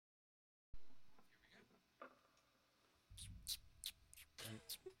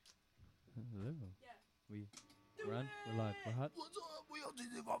We're live. We're hot. What's up? We on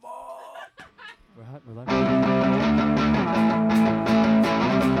Zzvava. We're hot. We're live.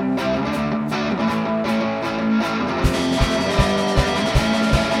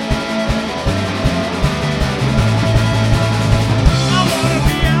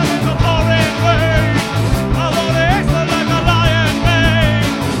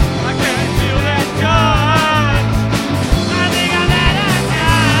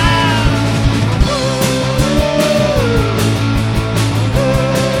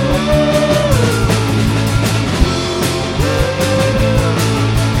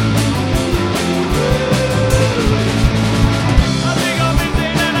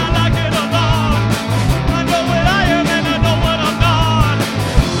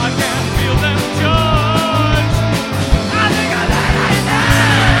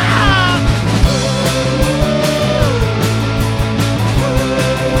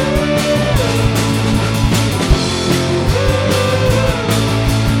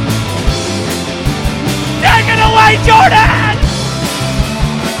 Jordan!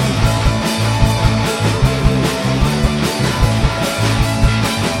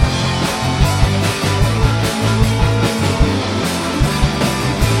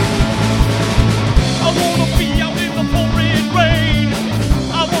 I wanna be out in the pouring rain.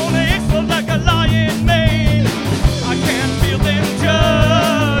 I wanna exhale like a lion mane. I can't feel them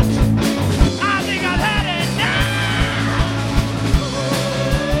judge. I think I've had it now.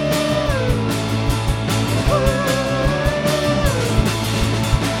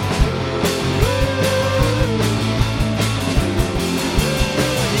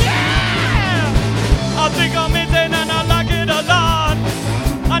 I think I'm in and I like it a lot.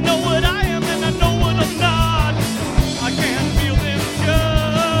 I know what I am and I know what I'm not. I can't feel them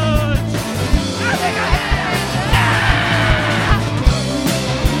judge. I think I had it now.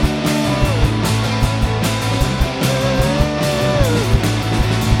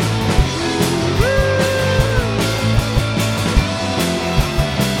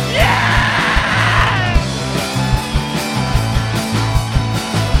 Yeah!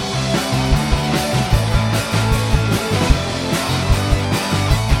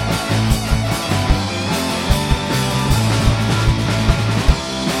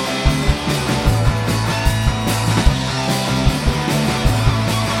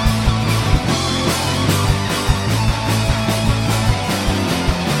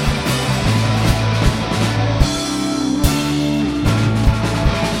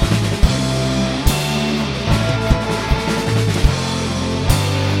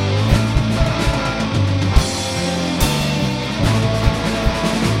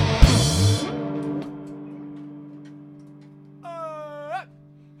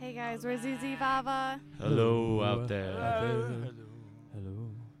 Hey guys, we're Zzvava. Hello out there.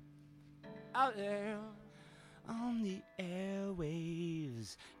 Hello. Out there on the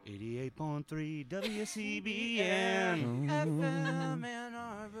airwaves, 88.3 wcbn FM Ann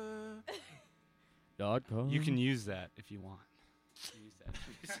Arbor. .com. You can use that if you want. Use that.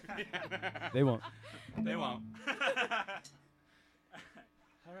 They won't. They won't.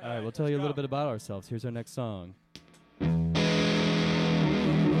 All right, we'll tell you a little bit about ourselves. Here's our next song. These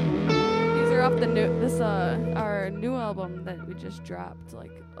are off the our new album that we just dropped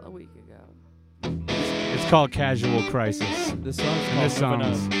like a week ago. It's called Casual Crisis. This song's And this called Moving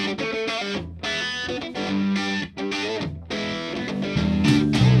song's On. Like myself,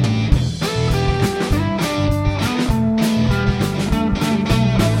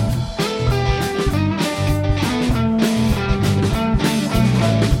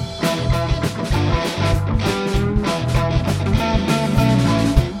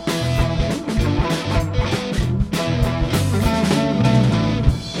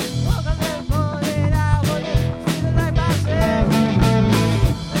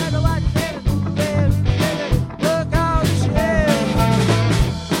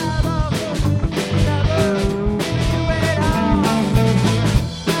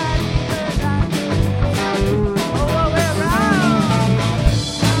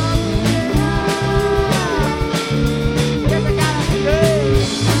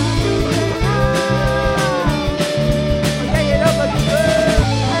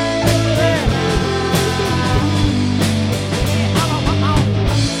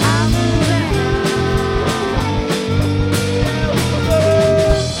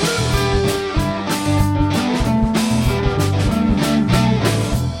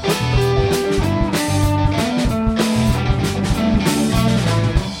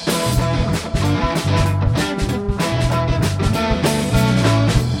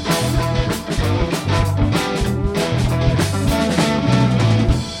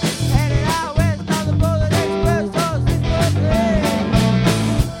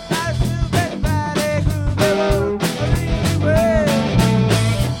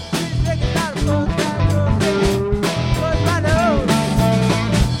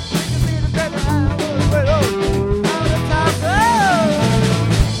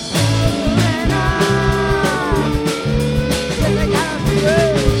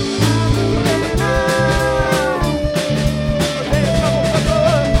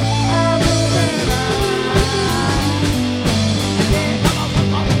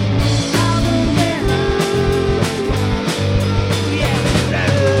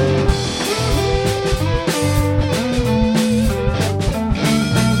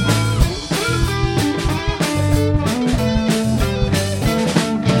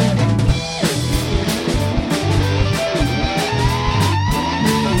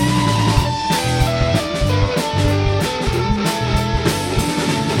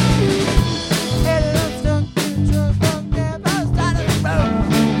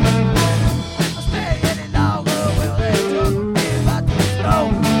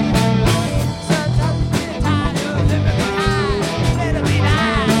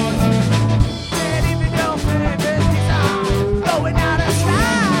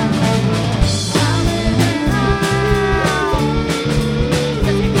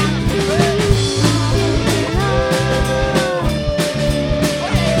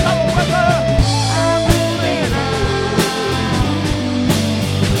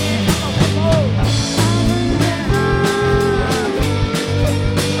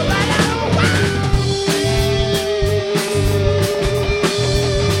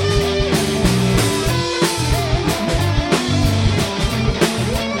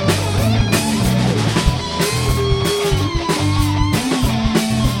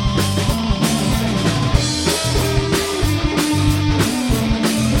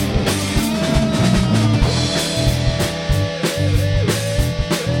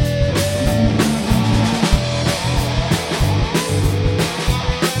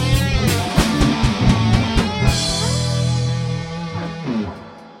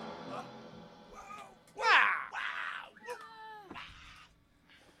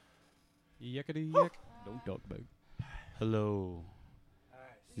 Yakety yak. Don't talk big. Hello.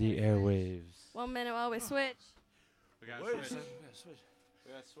 The airwaves. 1 minute while we switch. We got Wait a switch. second. We gotta switch.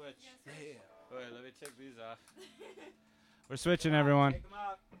 We got switch. Yeah. Wait, let me take these off. We're switching, everyone.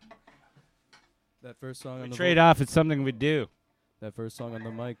 That first song We on the trade off. It's something we do. That first song on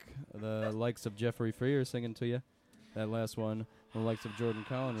the mic, the likes of Jeffrey Freer singing to you. That last one, the likes of Jordan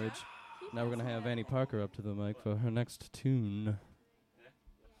Collinridge. Now we're gonna have Annie Parker up to the mic for her next tune.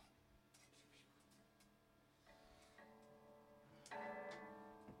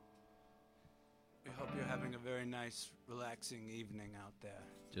 We hope you're having a very nice, relaxing evening out there.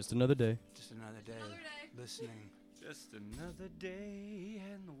 Just another day. Just another day Another day. listening. Just another day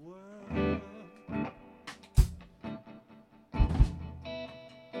in the world.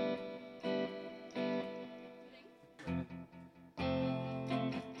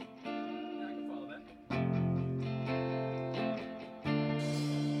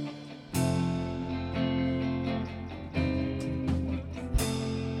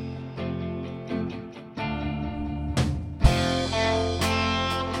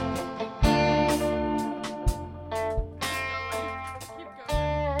 Keep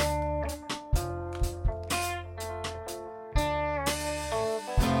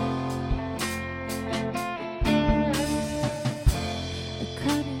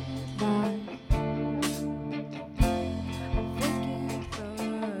going.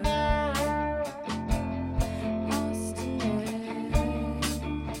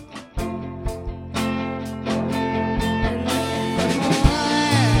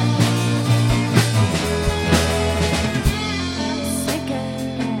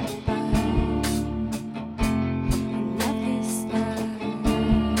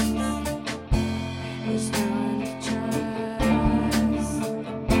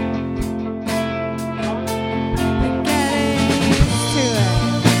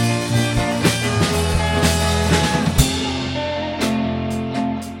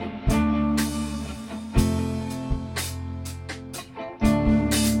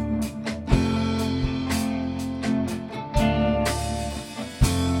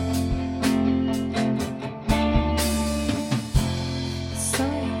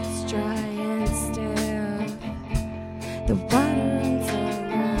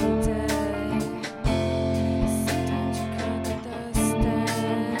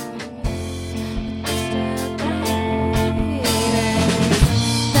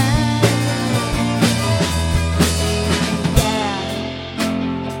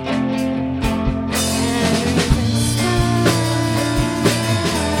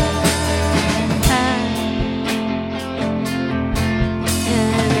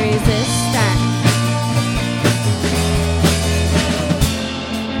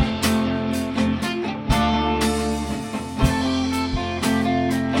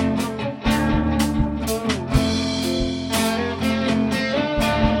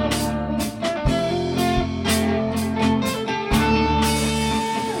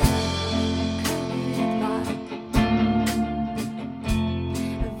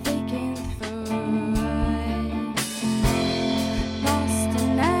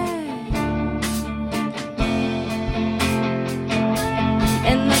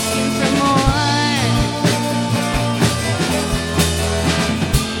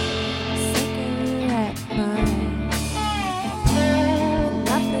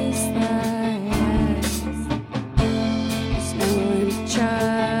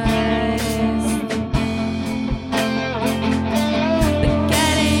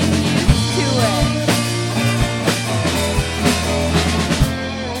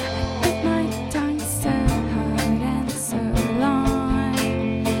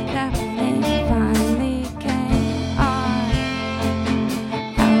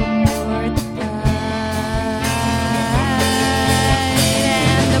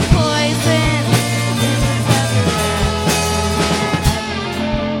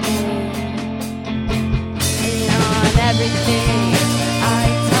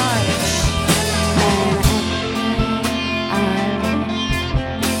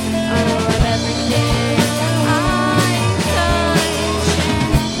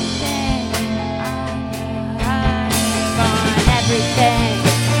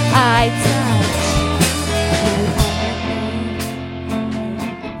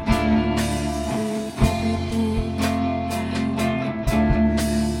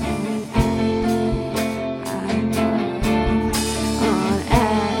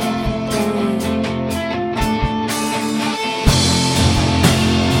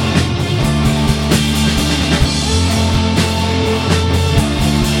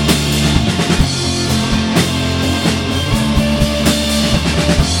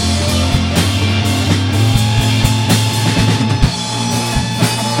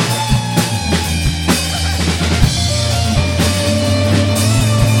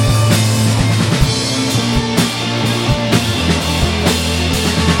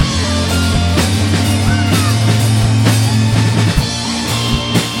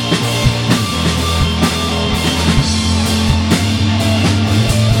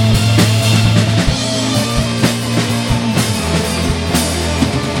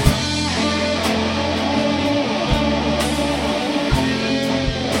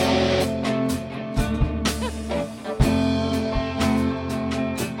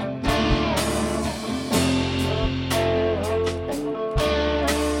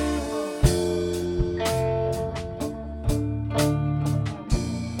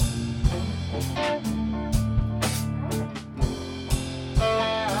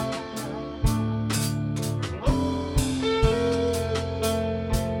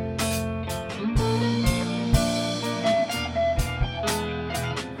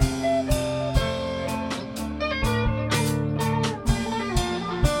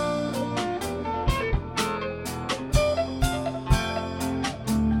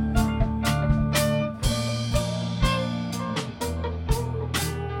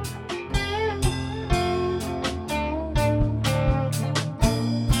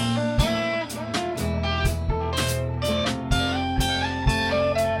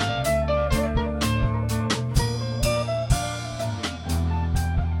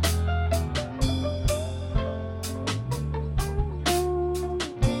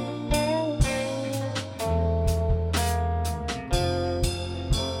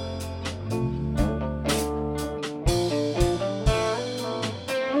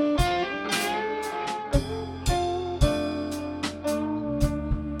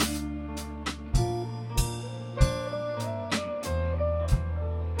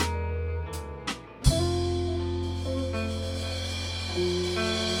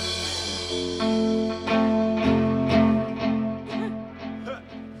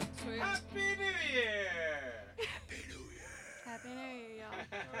 Sweet. Happy New Year! Happy New Year,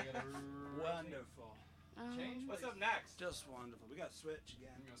 y'all. Wonderful. What's up next? Just wonderful. We got switch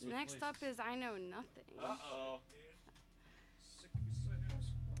again. Next up is I Know Nothing. Uh-oh.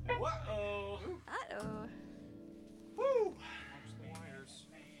 Uh-oh. Uh-oh. Woo!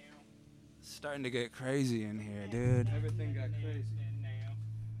 It's starting to get crazy in here, dude. Everything got crazy.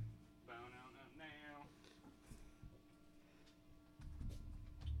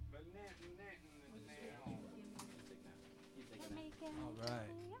 All right.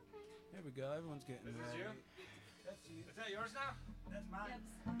 Here we go. Everyone's getting Is this ready. you? That's you. Is that yours now? That's mine.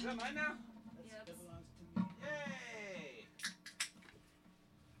 Is that mine now? That belongs to me. Yay! Here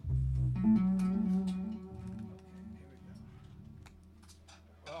we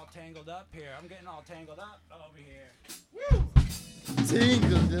go. We're all tangled up here. I'm getting all tangled up over here.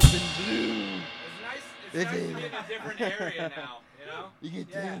 Tangled up in blue. It's nice to be in a different area now, you know? You get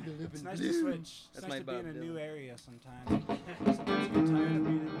Yeah, tangled up it's in nice blue. to switch. It's That's nice my to be in a Bob new Dylan. area sometimes. Sometimes you get tired of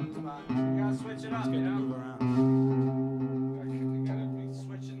being in one spot. You gotta switch it up, It's you good to know? move around. You gotta be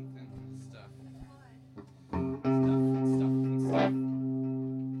switching and stuff.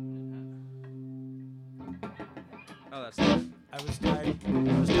 Oh, that's nice. I was tied in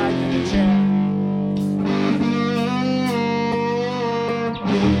a chair.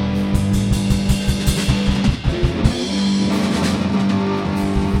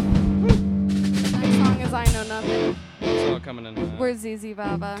 Next song is I Know Nothing. It's all coming in. We're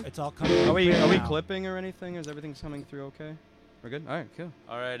Zzvava. It's all coming. Are we now. clipping or anything? Is everything coming through okay? We're good? All right, cool.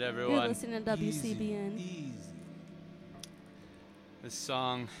 All right, You're everyone. listening to WCBN. Easy. This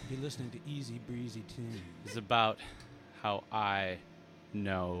song Be listening to easy breezy tunes. is about how I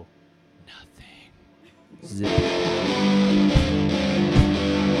know nothing.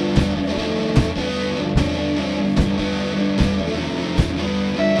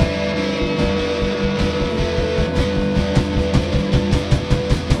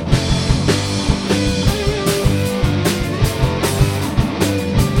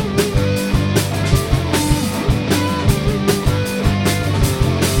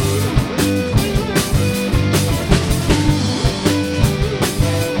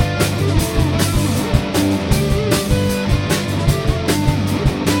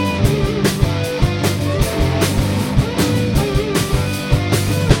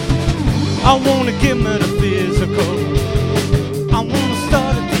 I wanna get metaphysical. I wanna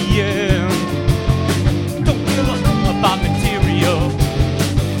start at the end. Don't give a fuck about material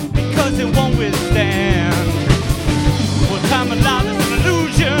because it won't withstand. Well, time of life is an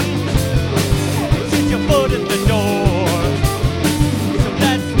illusion. Since your foot in the door, so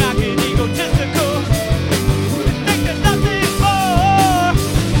let's not get egotistical and think there's nothing more.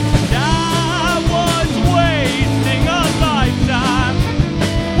 And I was wasting a lifetime.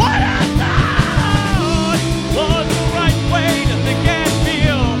 What I thought was the right way to think and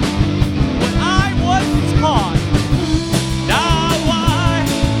feel when I was taught. Now I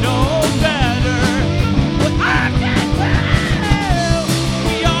know better. What I can feel,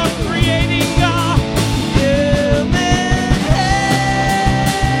 we are creating a human hell.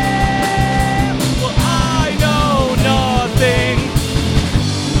 Well, I know nothing.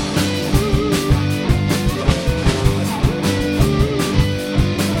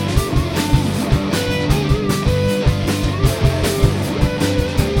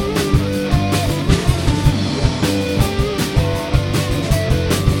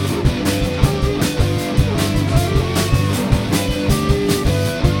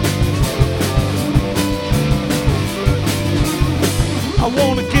 I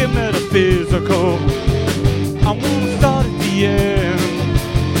wanna get metaphysical. I wanna start at the end.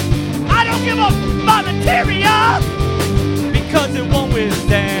 I don't give up my material because it won't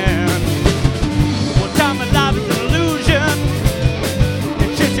withstand. Well, time of life is an illusion.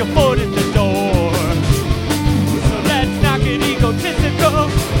 It's just your foot in the door. So let's not get egotistical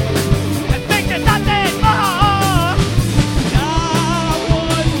and think there's nothing more. I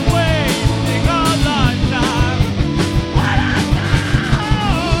was wasting a lifetime. What I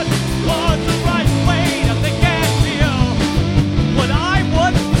thought was the right way to think and feel what I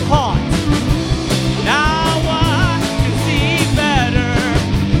was taught. Now I can see better.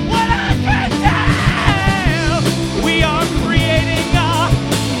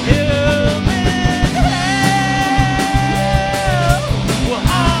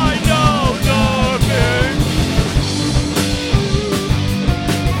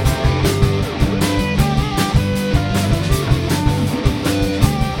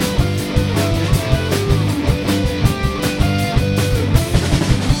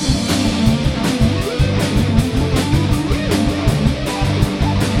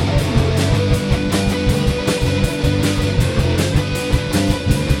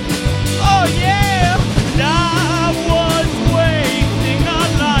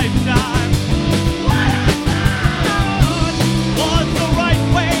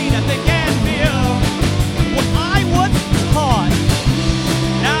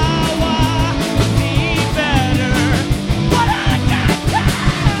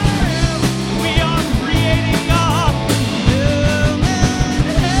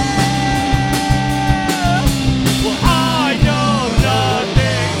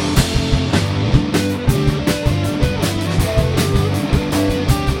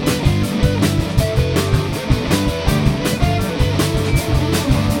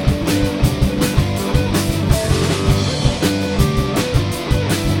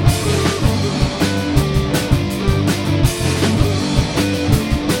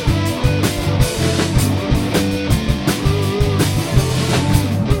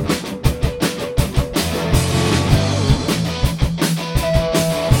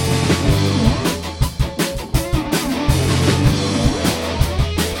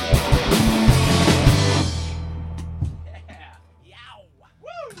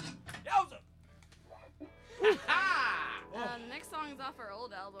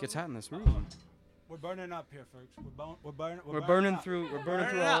 Gets hot in this room. We're burning up here, folks. We're burning up.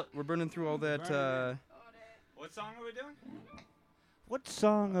 We're burning through all that. What song are we doing? What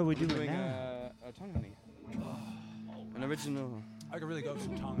song are we Doing tongue honey. An original. I could really go for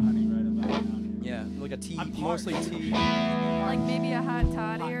some tongue honey right about now. Yeah, like a tea, I'm mostly tea. Like maybe a hot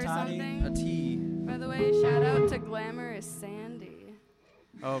toddy Hot or toddy. something. A tea. By the way, shout out to Glamorous Sandy.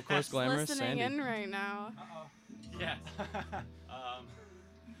 Oh, of course, Glamorous listening Sandy. in right now. Yes.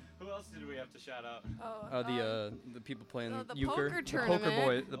 Who else did we have to shout out? The people playing the euchre. poker The poker tournament.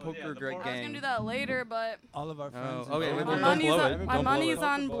 boy. The Oh, poker yeah, the Greg poker. I was gonna gang. do that later, but All of our friends. Oh, okay, and well, my don't family. blow money's it.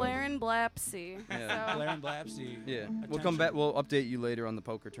 on, Don't blow it. on Blair and Blapsy. Yeah. So, Blair and Blapsy. Yeah, we'll Attention. come back. We'll update you later on the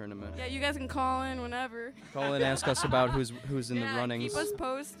poker tournament. yeah, you guys can call in whenever. Call and ask us about who's in yeah, the runnings. keep us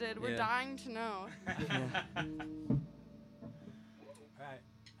posted. We're Yeah. dying to know. All right.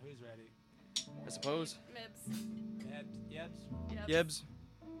 Who's ready? I suppose. Mibs. Yebs. Yebs.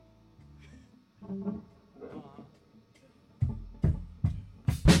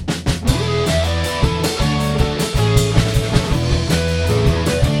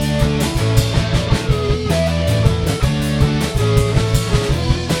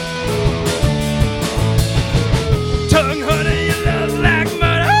 Tongue honey, you love like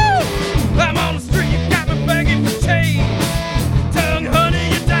mud. I'm on the street, you got me begging for change. Tongue honey,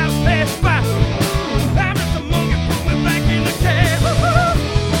 you dive past fire. I'm just a monkey, put me back in the cab.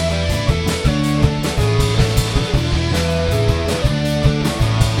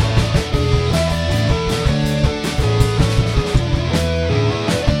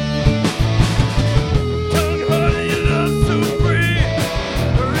 Tongue honey, you love so free.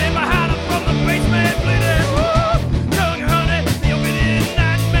 In my house from the basement bleeding. Tongue honey, the opening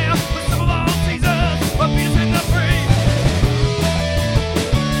nightmare. But some of all seasons, but peace in the free.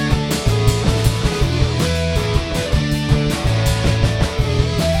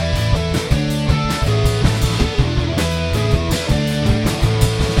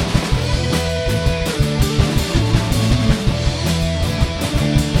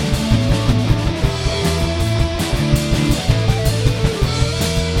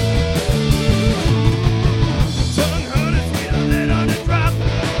 Tongue honey, sweeter than honey drop.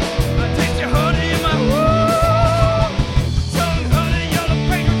 I taste your honey in my woo. Tongue honey, you're the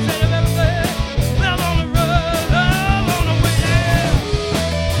fragrance that I've ever felt. I'm on the run, I'm on the way,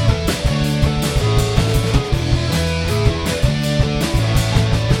 yeah.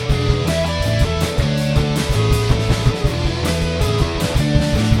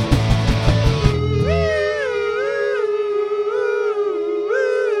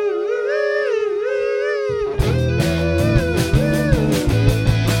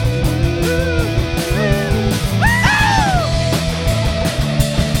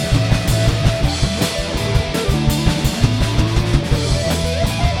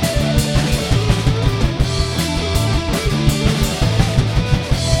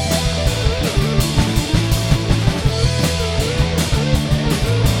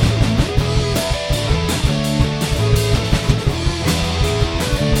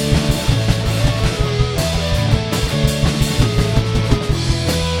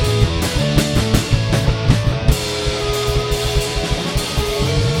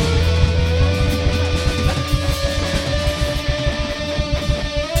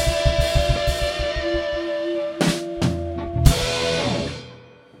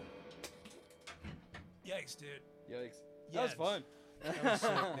 Yikes, dude. Yikes. That was Yebs. fun. That was sick,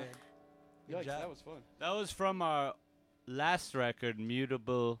 dude. Good Yikes, job. that was fun. That was from our last record,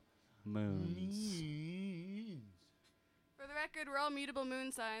 Mutable Moons. For the record, we're all mutable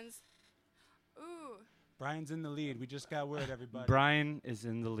moon signs. Ooh. Brian's in the lead. We just got word, everybody. Brian is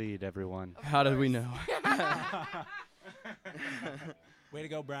in the lead, everyone. Of How did we course. know? Way to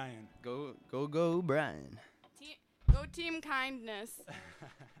go, Brian. Go, Brian. Go team kindness.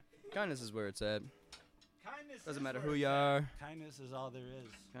 Kindness is where it's at. Kindness Doesn't matter who you are. Kindness is all there is.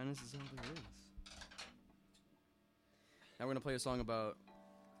 Kindness is all there is. Now we're gonna play a song about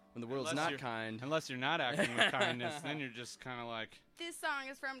when the world's Unless not you're- kind. Unless you're not acting with kindness, then you're just kind of like. This song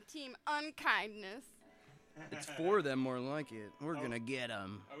is from Team Unkindness. It's for them more like it. We're gonna get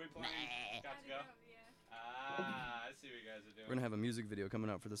them. Are we playing? Got to go? Ah, I see what you guys are doing. We're gonna have a music video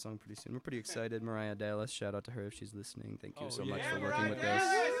coming out for the song pretty soon. We're pretty excited. Mariah Dallas, shout out to her if she's listening. Thank you Oh, so yeah. much Yeah, for working with us.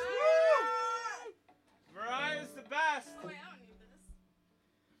 Yes! Mariah's the best. Oh, wait, I don't need this.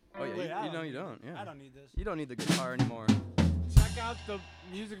 Oh yeah, Wait, I you know don't you need- don't. Yeah. I don't need this. You don't need the guitar anymore. Check out the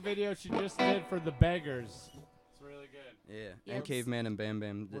music video she just did for The Beggars. It's really good. Yeah. Yes. And Caveman and Bam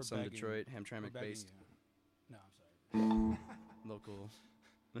Bam did We're some begging. Detroit We're Hamtramck begging based you. No, I'm sorry. local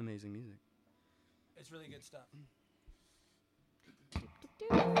amazing music. It's really good stuff.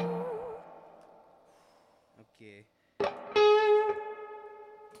 Okay.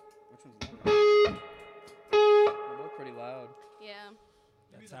 Which one's louder? They're both pretty loud. Yeah.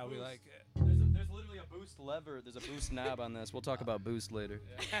 That's how we like it. There's literally a boost lever. There's a boost knob on this. We'll talk about boost later.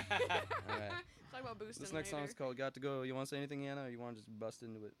 All right. Talk about boosting This next later. song's called "Got to Go." You want to say anything, Anna, or you want to just bust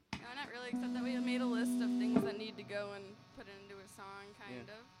into it? No, not really, except that we have made a list of things that need to go and put it into a song, kind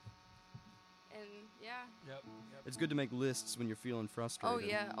of. And yeah. Yep. It's good to make lists when you're feeling frustrated. Oh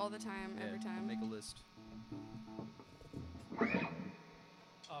yeah, all the time, every time. Make a list.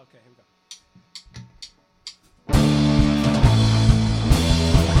 Okay, here we go.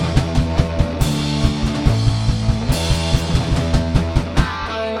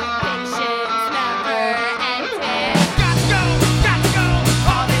 Patience never ending.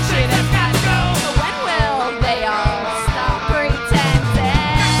 All this shit has got to go. But when will they all stop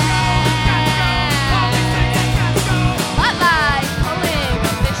pretending? What lies pulling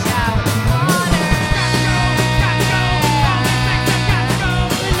a fish out of water?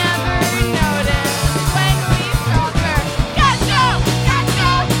 We never notice when we stronger. Got to go,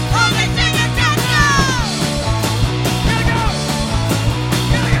 all this shit has got to go.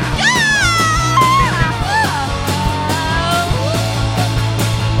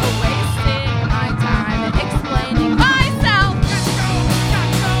 Wasting my time explaining myself.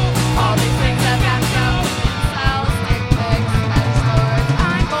 All these things have got to go. Cells, dick pics, metaphors.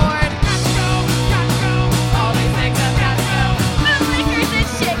 I'm bored. All these things have got to go. The liquors and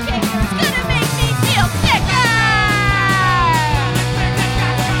shit kickers gonna make me feel sicker.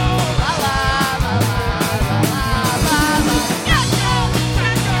 La la la la la la la. Got to go.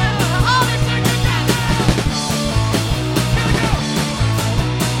 All this shit has got to go.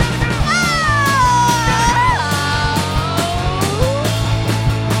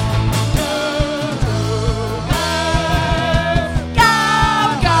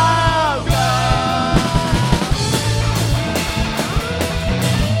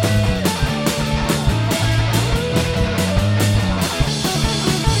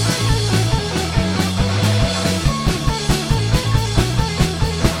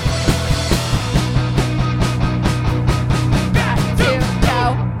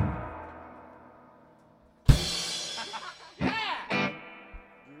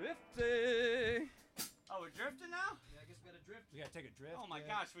 Drifting. Oh, we're drifting now? Yeah, I guess we gotta drift. We gotta take a drift. Oh my yeah.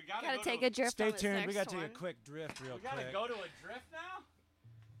 gosh, we gotta Gotta go take to a drift Stay on this tuned. next We gotta take one. a quick drift real We gotta quick. go to a drift now?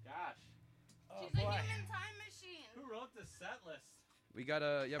 Gosh. Oh She's a boy. human time machine. Who wrote this set list? We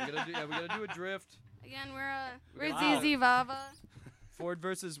gotta do a drift. Again, we're Wow. Zzvava. Ford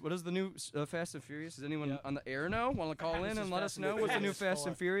versus what is the new Fast and Furious? Does anyone Yep. on the air know? Want to call This in is and let Fast us and know what's the new Furious Fast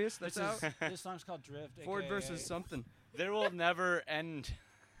and 4. Furious that's out? This song's called Drift. Ford aka versus something. There will never end.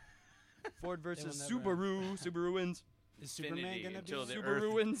 Ford versus will never Subaru. Subaru wins. Is Superman Infinity gonna be? until the Subaru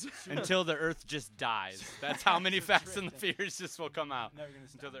Earth wins. until the Earth just dies. That's how many Fast and the Furious will come out. Never gonna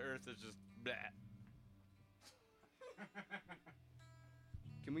Until stop. the Earth is just bleh.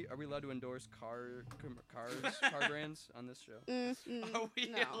 Are we allowed to endorse car brands on this show? Are we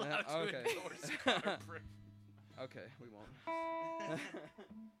No. allowed to Okay. endorse car brands? Okay, we won't. No, I'm just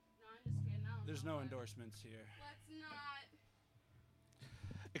kidding. There's no endorsements here. Let's not.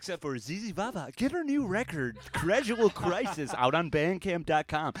 Except for Zzvava. Get her new record, Gradual Crisis, out on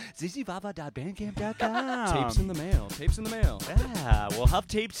Bandcamp.com. Zzvava.bandcamp.com. Tapes in the mail. Tapes in the mail. Yeah, we'll have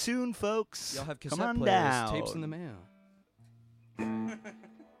tapes soon, folks. Y'all have Come cassette on players. down. Tapes in the mail.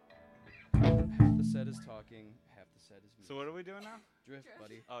 Half the set is talking. Half the set is me. So what are we doing now? Drift,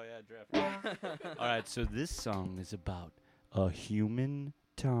 buddy. Oh yeah, drift. All right, so this song is about a human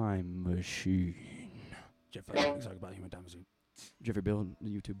time machine. Jeffrey, let's talk about human time machine. Jeffrey Bill,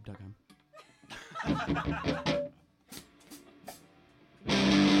 YouTube.com.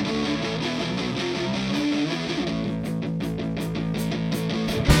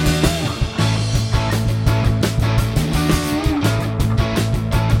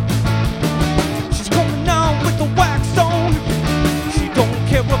 She's coming on with the wax on. She don't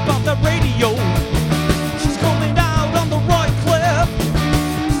care about the radio. She's coming out on the right cliff.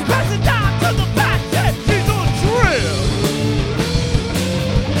 She's passing down to the back. Yeah, she's a trip.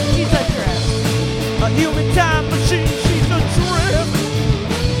 She's a trip. A human time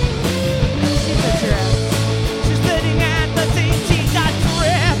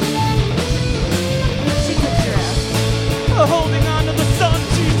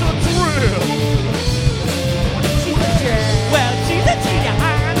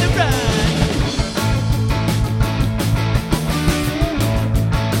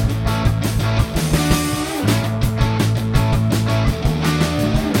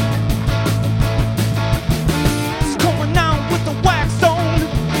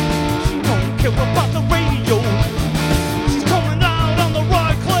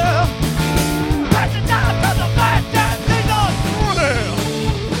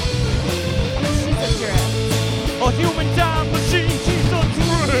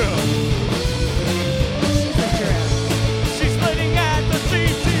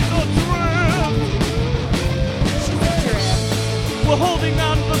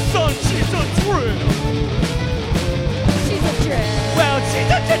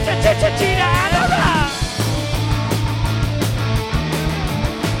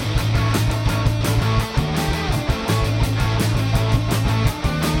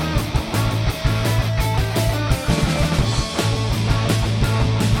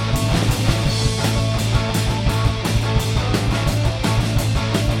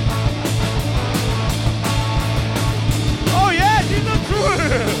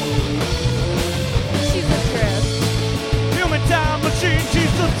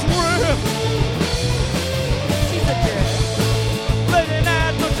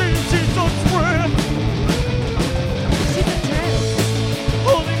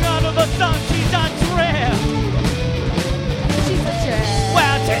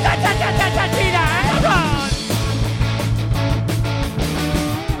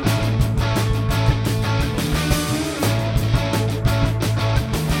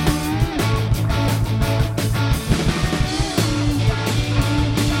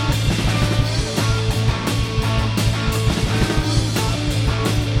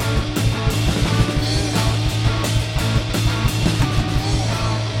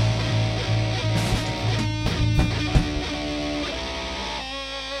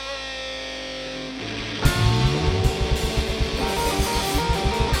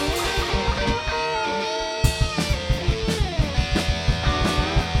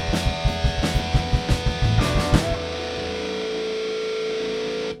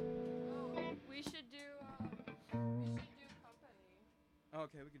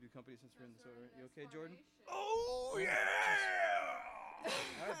keep you company since we're in this order. You okay, Jordan? Oh, yeah!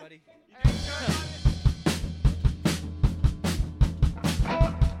 All right, buddy.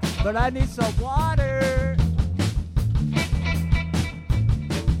 But I need some water.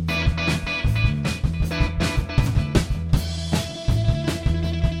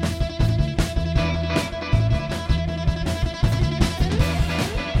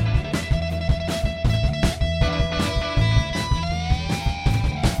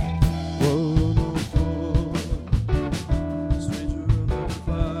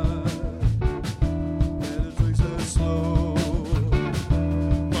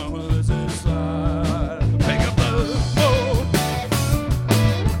 Mama, let's slide.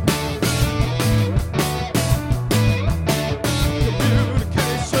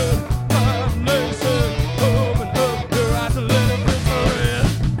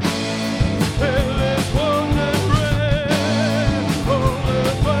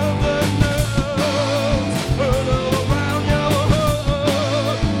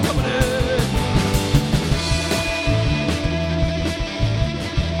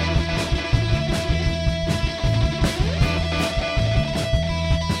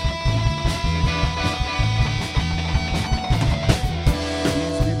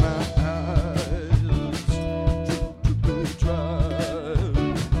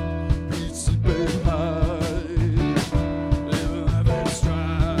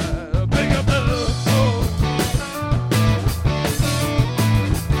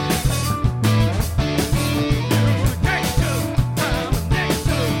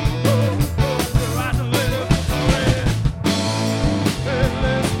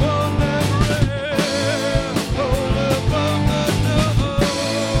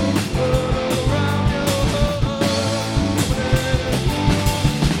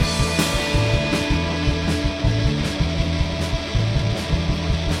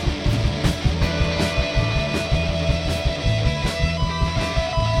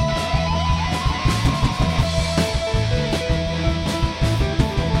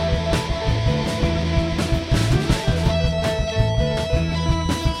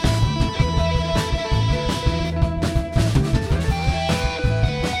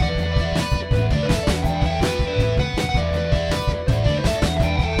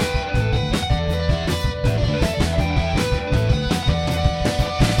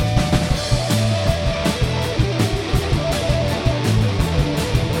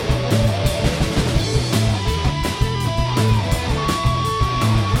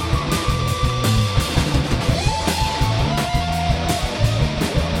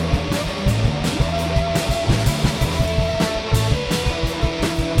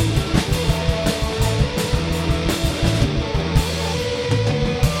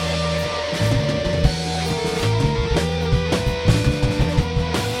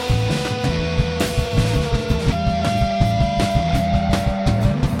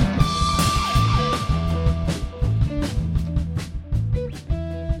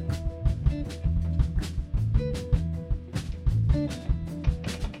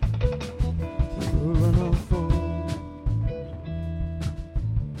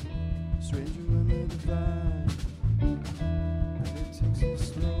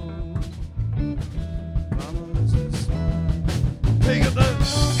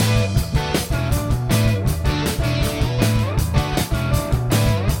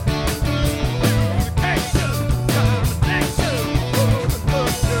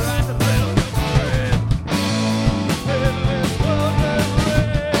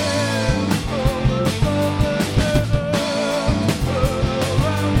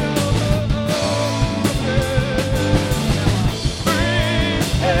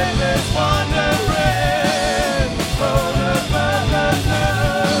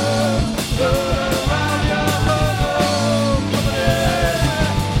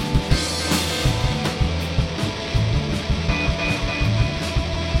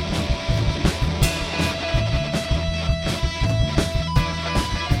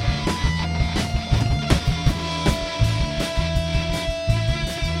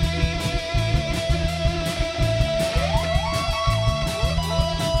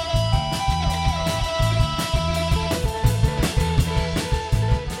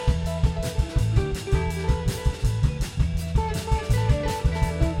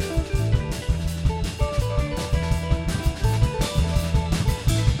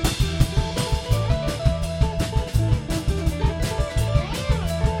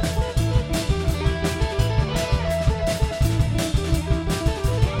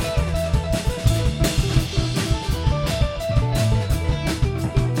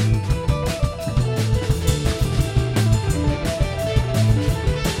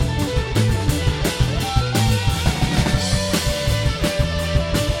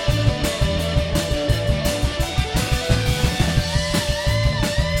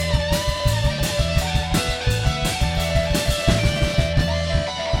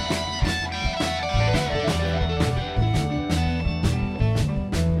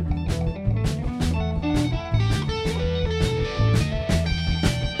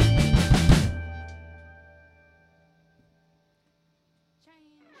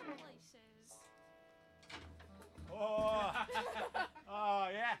 Oh,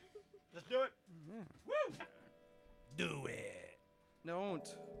 yeah. Let's do it. Woo! Do it. Don't.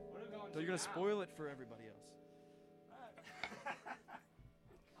 What are we going You're gonna spoil it for everybody else.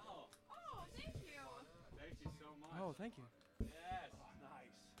 Oh, thank you. Thank you so much. Oh, thank you. Yes.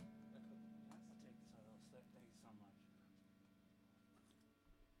 Nice. I'll take this out of those thick. Thank you so much.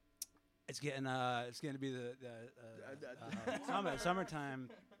 It's getting to be the summertime.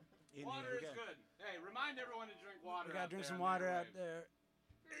 In Water here. is good. Hey, remind everyone to drink water. We gotta out drink there some on the water out airwaves. there.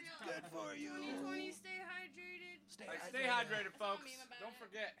 It's good for you. 2020, stay hydrated. Stay Hey, stay hydrated, folks. meme about Don't it.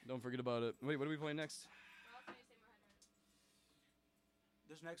 forget. Don't forget about it. Wait, what are we playing next?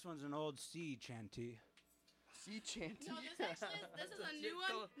 This next one's an old sea chanty. Sea chanty. No, this is a new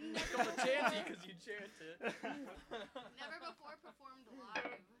one. It's called a chanty because you chant it. Never before performed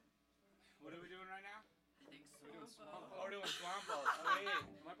live. What are we doing right now? I think We're doing Swampo. Swampo. Oh, we're doing Swampo. Oh, wait.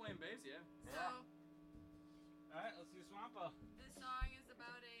 Am I playing bass? Yeah. So All right, let's do Swampo. this song is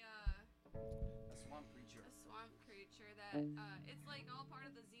about a swamp creature. swamp creature that it's like all part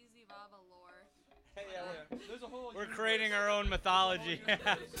of the Zzvava lore. Hey, There's a whole. we're creating our own mythology. And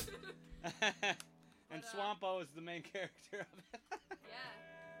But, Swampo is the main character of it. Yeah.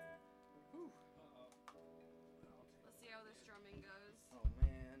 Let's see how this drumming goes. Oh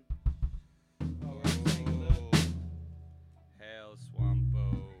man. Hail Swampo.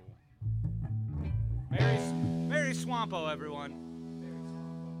 Merry Swampo, everyone.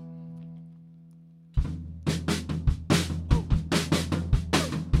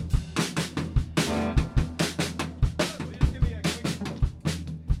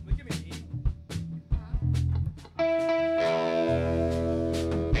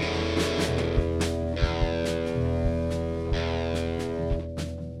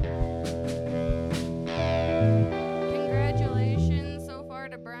 Congratulations so far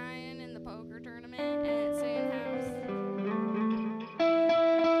to Brian in the poker tournament at Sand House.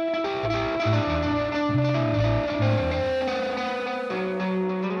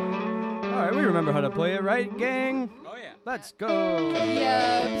 All right, we remember how to play it, right, gang? Oh, yeah. Let's go.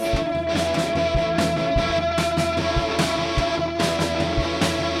 Yes.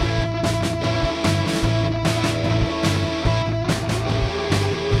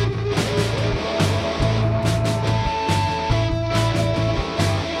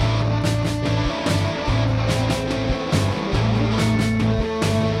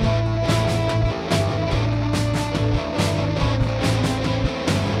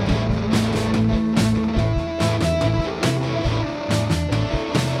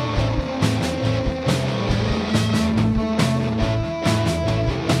 Thank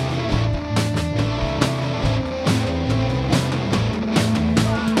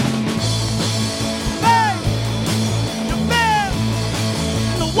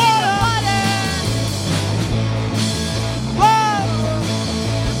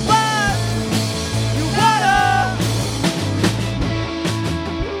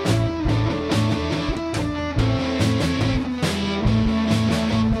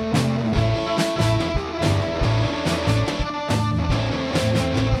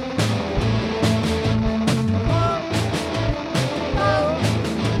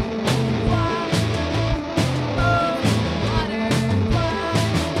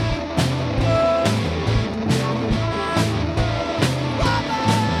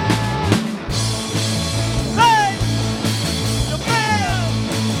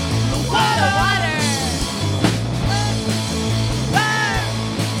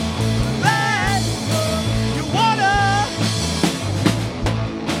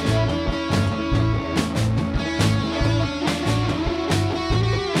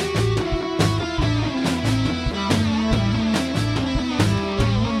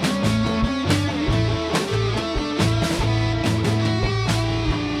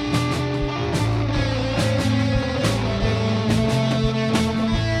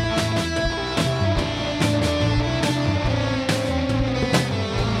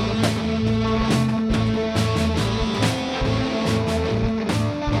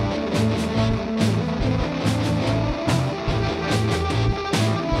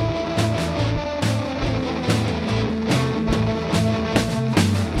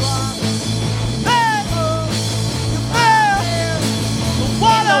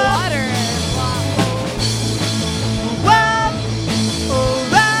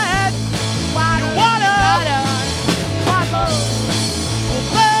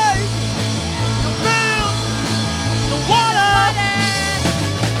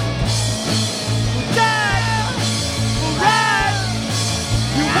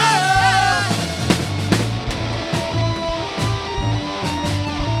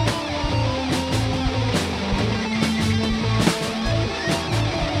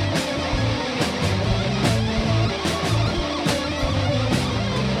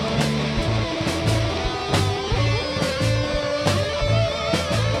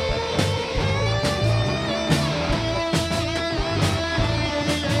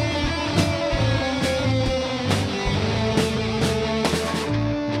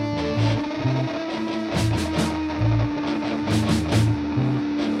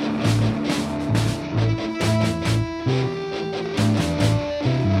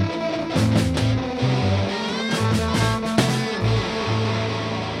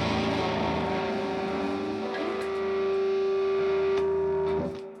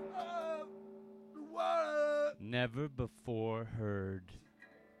never before heard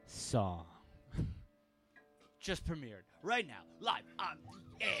song. Just premiered right now, live on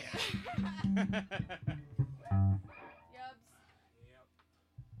the air. Yubs.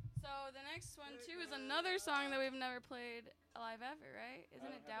 So the next one too is another song that we've never played live ever, right?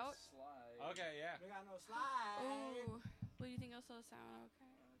 Isn't it Doubt? Okay, yeah. We got no slide. Ooh. Well, you think it'll still sound okay?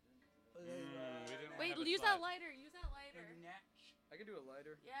 We Wait, use that lighter. Use that lighter. I can do a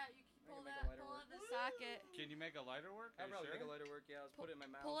lighter. Yeah, you can pull make that. a lighter Pull work. out the socket. Can you make a lighter work? I'd probably make a lighter work. Yeah, let's put it in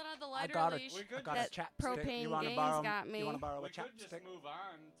my mouth. Pull it out the I lighter got leash. We could got a that chapstick. propane You want to gang's borrow? got me. You want to borrow a We could just chapstick? move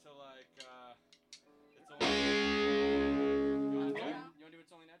on to like it's only. You want to do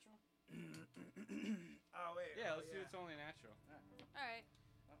It's Only Natural? Oh wait. Yeah, let's do It's Only Natural. All right.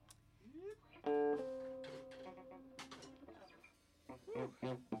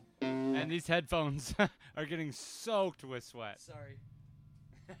 And these headphones are getting soaked with sweat. Sorry.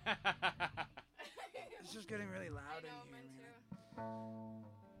 It's just getting really I loud know, in mine here, too.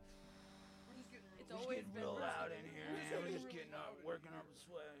 It's man. always It's been real loud roasted. in here, man. We're just getting up, working up a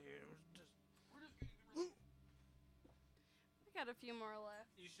sweat here. We got a few more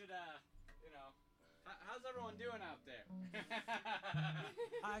left. You should, how's everyone doing out there?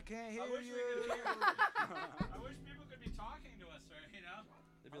 I can't hear I wish you. we could hear. I wish people could be talking to us, right? You know,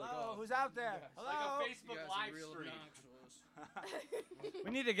 They'd be like, Hello, oh, who's out there? it's like a Hello. you Facebook guys are live real stream. obnoxious.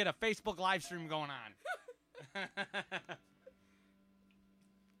 We need to get a Facebook live stream going on. In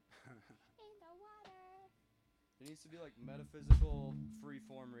the water. There needs to be like metaphysical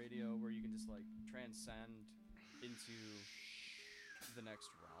free-form radio where you can just like transcend into the next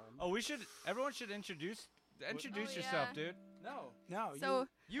realm. Oh, everyone should introduce Oh, yourself, yeah. dude. No, No, So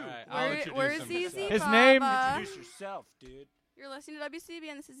you. All right, I'll introduce where's him. Zzvava? His name- introduce yourself, dude. You're listening to WCB,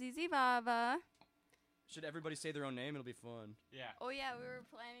 and this is Zzvava. Should everybody say their own name? It'll be fun. Yeah, Oh yeah, we were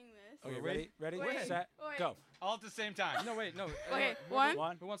planning this. Okay, Okay, ready? ready, Wait. set, Wait. go. all at the same time. No, wait, no. Okay, who- one,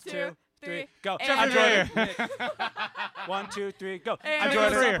 One, Who wants two, to? 3, go. and- I'm Jordan. Nick. 1, 2, 3, go. And- I'm Nick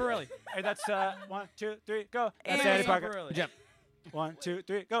Jordan. Freer. Early. Hey, that's 1, 2, 3, go. That's And- Andy Parker. Early. Jeff. 1, 2,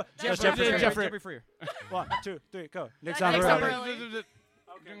 3, go. Jeff That's Freer. Jeffrey. Jeffrey Freer. 1, 2, 3, go. Nick That's Nick Zzvava.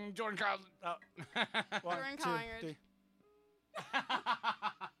 Zzvava. Jordan Carlson. Oh. 1, Jordan 2, Collingwood. 3.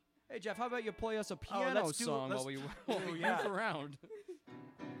 Hey Jeff, how about you play us a Oh, piano let's do- song let's while we do- goof yeah. around? All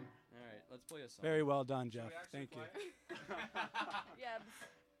right, let's play a song. Very well done, Jeff. Thank you. Yeah.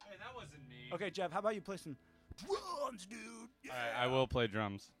 Hey, that wasn't me. Okay, Jeff, how about you play some drums, dude? All right, I will play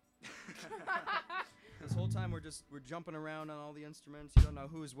drums. This whole time we're jumping around on all the instruments. You don't know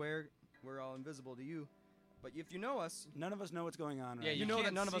who's where. We're all invisible to you. But if you know us, None of us know what's going on right Yeah, now. you know that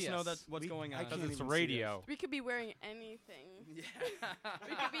can't none of us see know us. that's what's We- going I on. can't Because it's even see radio. We could be wearing anything. Yeah.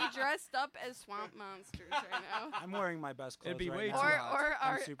 We could be dressed up as swamp monsters right now. I'm wearing my best clothes It'd be right way now. too Or hot. or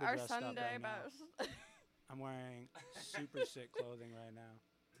I'm our super our dressed up Sunday right now. best. I'm wearing super sick clothing right now.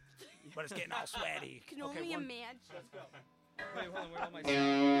 But it's getting all sweaty. Can Okay, only one- imagine. Wait, hold on. Where all my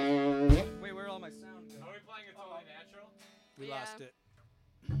sound? Wait, where all my sound go? Are we playing It's Only Natural? We Yeah. lost it.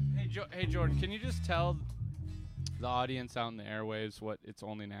 Hey, Jordan, can you just tell the audience out in the airwaves what It's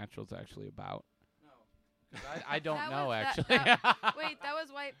Only Natural is actually about? No. 'Cause I don't That know, was- that- actually. Wait, that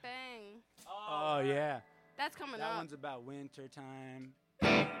was White Bang. Oh, yeah. That's coming That up. one's about winter time.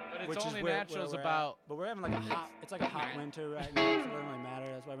 But Which It's is Only where Natural's we're at. about... But we're having like a hot, it's like a hot winter right now, so it doesn't really matter.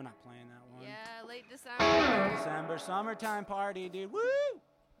 That's why we're not playing that one. Yeah, late December. December, summertime party, dude. Woo!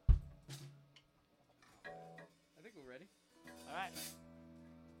 I think we're ready. All right.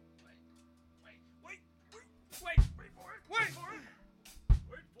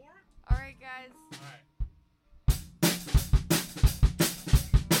 All right, guys.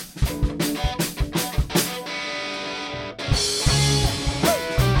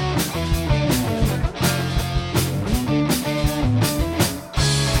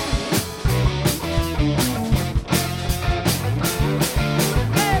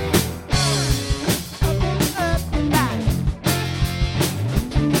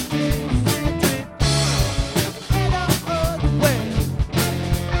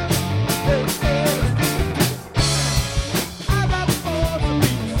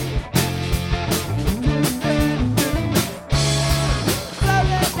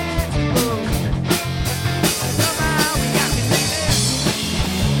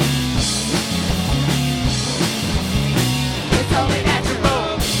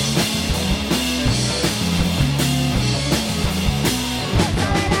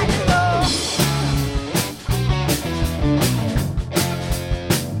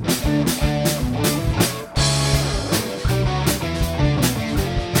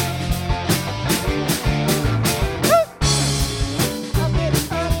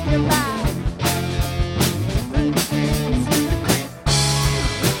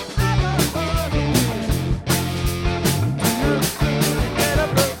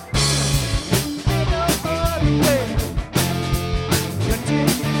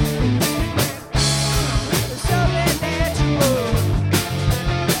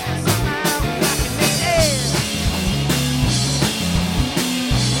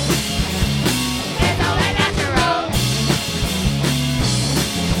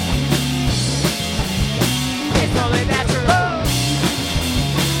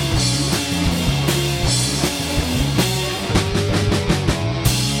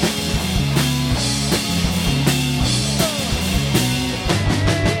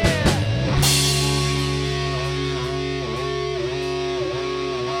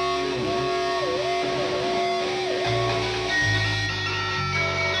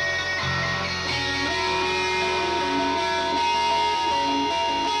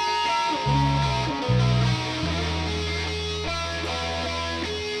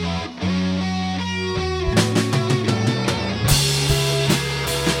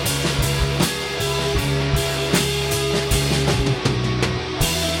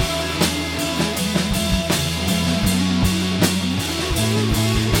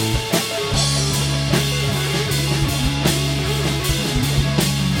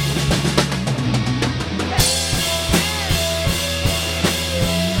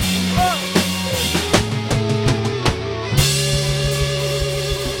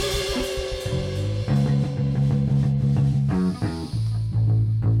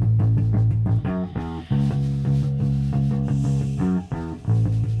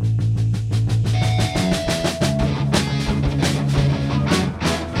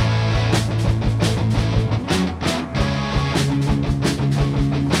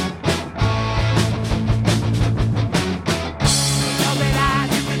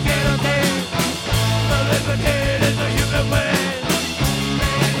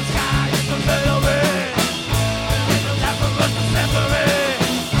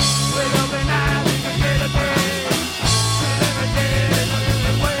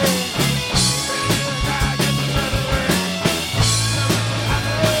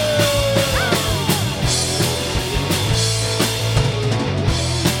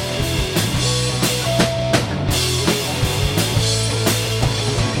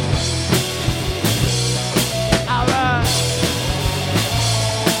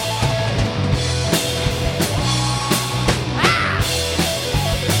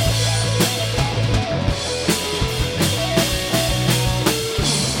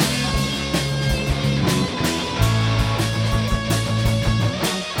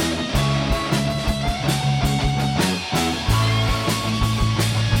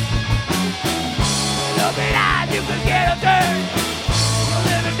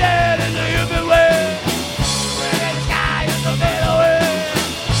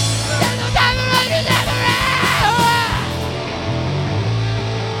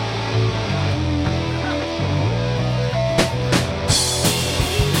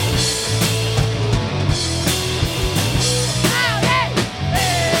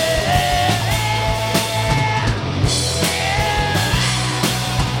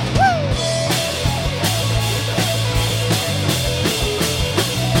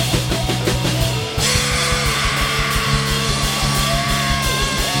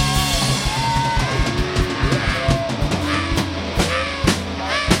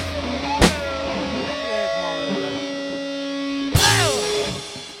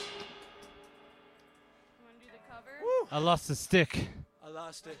 I lost the stick. I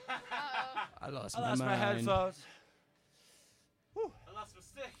lost it. I lost I my lost my mind. headphones. I lost my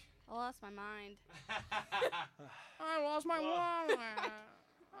stick. I lost my mind. I lost my wallet.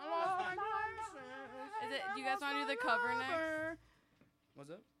 Is it? Do you guys want to do the cover next? What's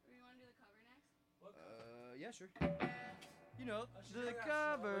up? Or you want to do the cover next? Yeah, sure. You know, the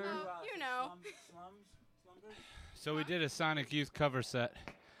cover. Well, you know. Slumbers? So we did a Sonic Youth cover set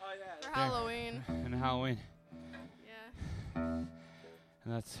Oh, yeah. For Halloween. in Halloween, Yeah. and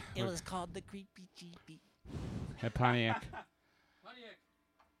that's It was called the Creepy Jeepy. at Pontiac. Pontiac.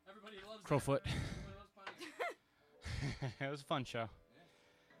 Everybody loves Crowfoot. Everybody loves Pontiac. It was a fun show.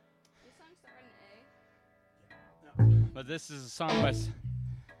 This song started in A. But this is a song by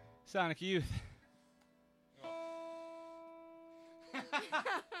Sonic Youth.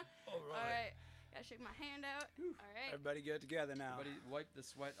 All right. Gotta shake my hand out. All right. Everybody get together now. Everybody wipe the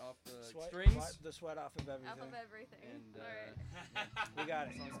sweat off the Sweat- strings. wipe the sweat off of everything. Up of everything. And All right. We got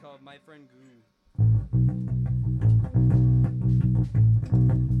the it. song's called My Friend Goo.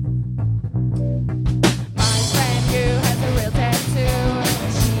 My friend who has a real tattoo.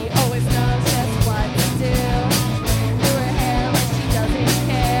 She always knows just what to do. Do her hair like she doesn't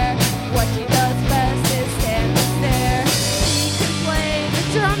care. What she does best is stand and stare. She can play the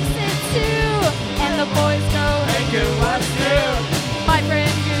drum set too. And the boys go, hey, Goo, what's new? My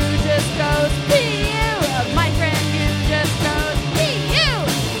friend Goo just goes, P.U. My friend Goo just goes, P.U.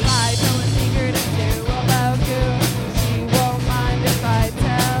 I know a secret to do about Goo. She won't mind if I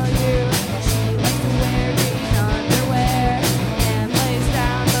tell you. She likes to wear green underwear and lays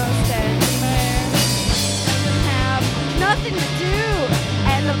down those teddy bears. Doesn't have nothing to do,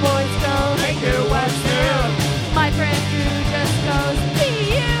 and the boys go, hey, Goo, what's new? My friend Goo just goes,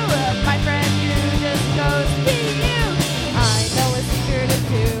 P.U. My friend Goo just goes, P.U. I know a secret or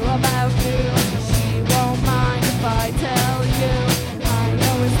two about Goo. She won't mind if I tell you. I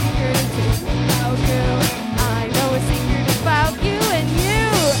know a secret or two about Goo. I know a secret about you and you.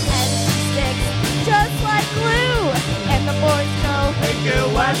 And she sticks just like glue. And the boys go, hey, Goo,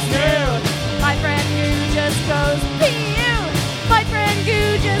 what's new? My friend Goo just goes, P.U. My friend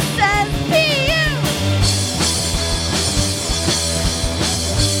Goo just says, P.U.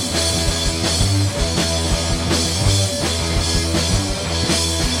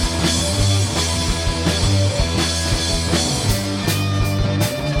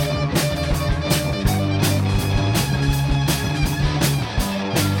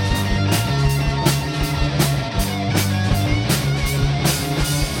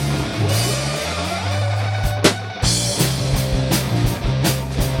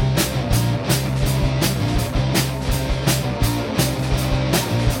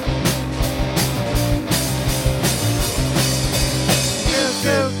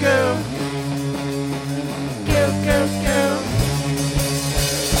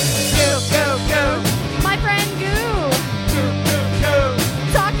 My friend Goo.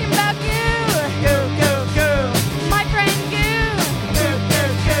 Talking about you. My friend Goo.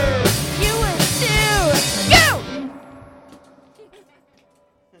 You would too. Goo!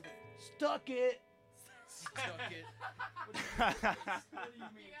 Stuck it.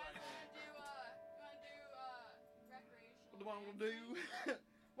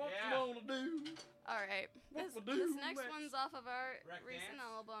 All right. This we'll do next next? one's off of our Rec recent dance?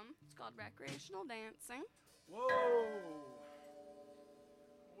 album. It's called Recreational Dancing. Whoa.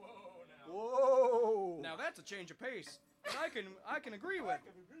 Whoa. Now that's a change of pace. And I can agree with.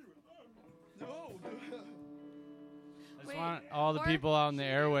 No. I just Wait, want all the or- people out in the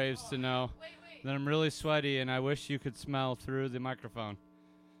airwaves to know Wait. that I'm really sweaty, and I wish you could smell through the microphone.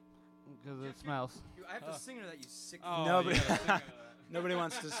 Because it smells. I have to sing to that, you sick. Nobody, nobody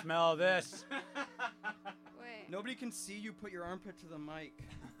wants to smell this. Wait. Nobody can see you put your armpit to the mic.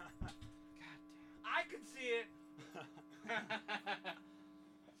 I can see it.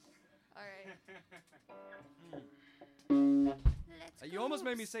 All right. Let's You go. almost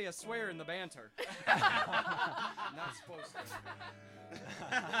made me say a swear in the banter. Not supposed to.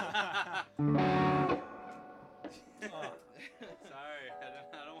 Sorry, I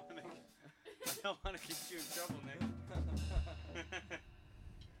don't want to get you in trouble, Nick.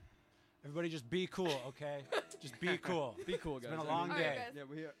 Everybody just be cool, okay? Just be cool. Be cool, guys. It's been a I long mean, Alright, day. guys.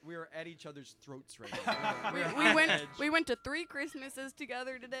 Yeah, we are at each other's throats right now. We went to 3 Christmases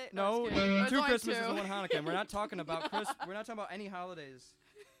together today. No, just kidding. It was 2 only Christmases 2. and 1 Hanukkah. And we're not talking about we're not talking about any holidays.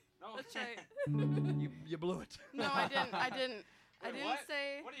 That's right. You blew it. No, I didn't. I didn't what?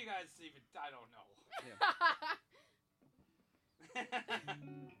 say. What do you guys even? I don't know.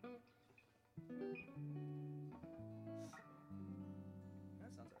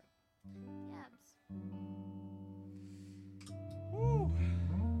 That sounds right. Yabs.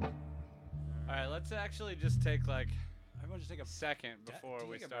 Let's actually just take like Everyone just take a second before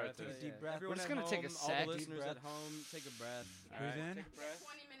we Take a start breath. this. Take a deep breath. Everyone just at gonna take a home, all sec. the Deep listeners breath. at home, take a breath. Alright, Breathe in. Take a breath.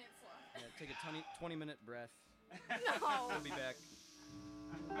 20 minutes left. Yeah, take a 20-minute breath. No. We'll be back.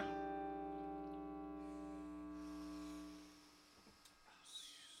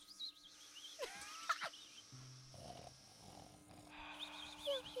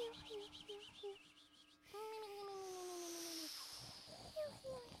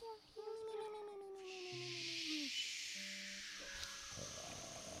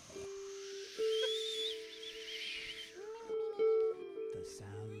 The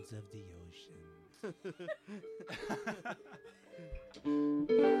sounds of the ocean.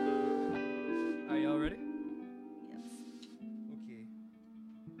 Are y'all ready? Yes. Okay.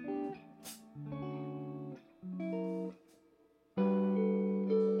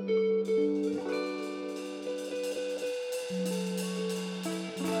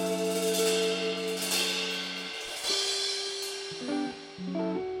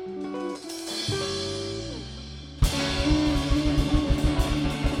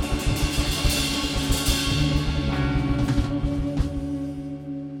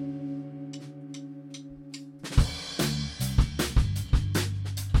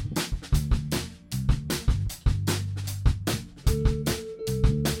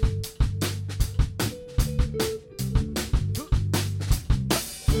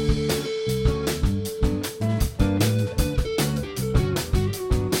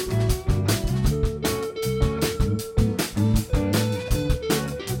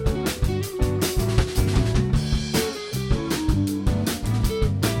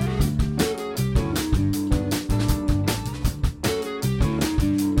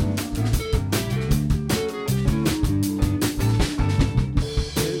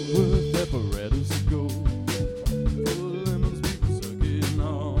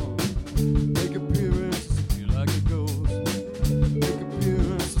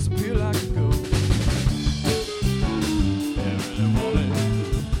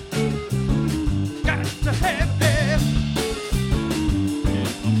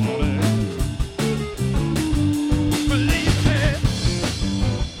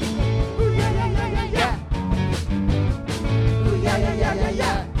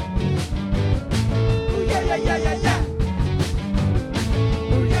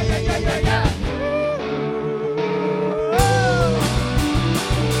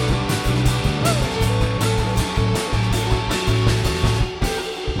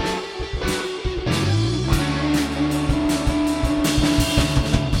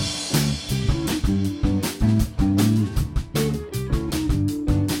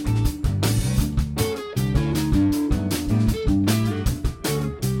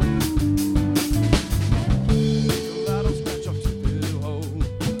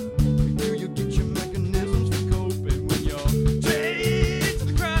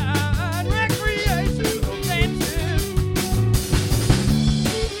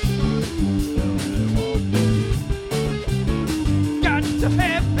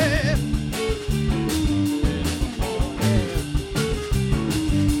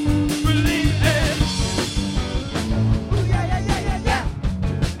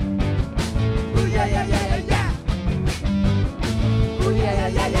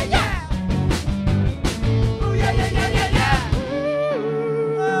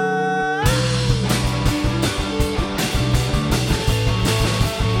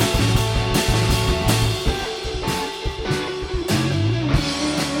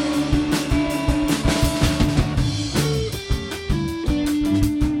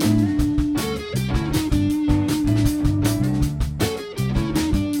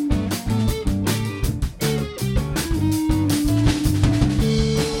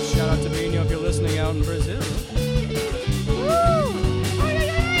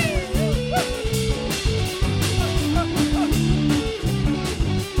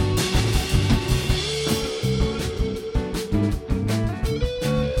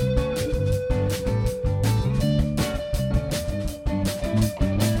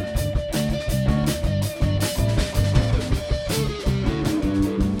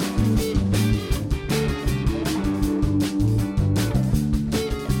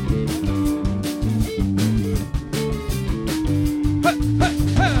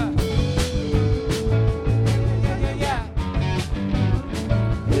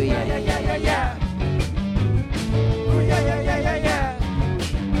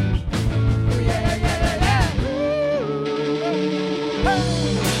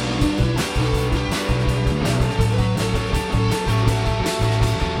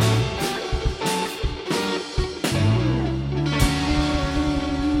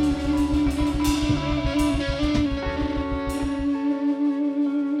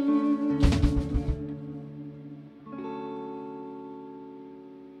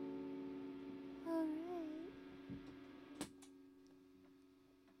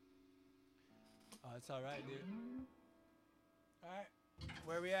 That's all right, dude. All right,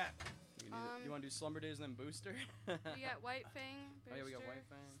 where we at? You want to do Slumber Days and then Booster? We got White Fang, Booster, Oh, yeah, we got White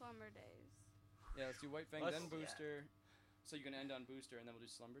Fang. Slumber Days. Yeah, let's do White Fang, Let's- then Booster. So you can end on Booster, and then we'll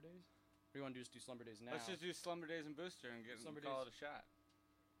do Slumber Days? Or you want to just do Slumber Days now? Let's just do Slumber Days and Booster and call it a shot.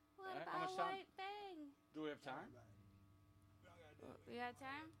 What Alright, how much about time? White Fang? Do we have time? We got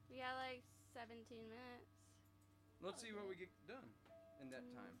time? We got like 17 minutes. Let's see what we get done in that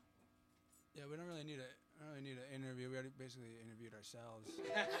time. Yeah, we don't really need an interview. We already basically interviewed ourselves. No,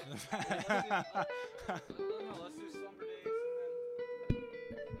 let's do Slumber Days and then.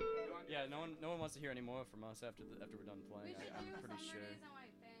 Yeah, no one wants to hear any more from us after we're done We playing. should I'm do pretty Slumber sure. Days and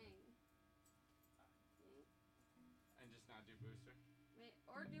White Fang. And just not do Booster.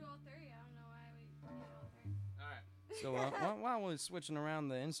 Or do all three. I don't know why we did all three. All right. So while we're switching around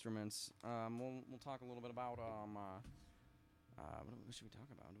the instruments, we'll talk a little bit about what should we talk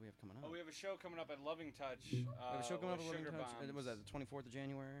about? What do we have coming up? Oh, we have a show coming up at Loving Touch. We have a show coming up with at Living Sugar Touch. Bombs. Was that the 24th of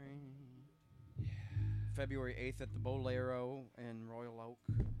January? February 8th at the Bolero in Royal Oak,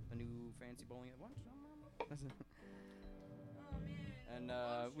 the new fancy bowling. What? That's it. Oh, man.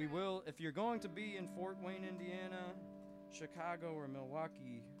 And we will, if you're going to be in Fort Wayne, Indiana, Chicago, or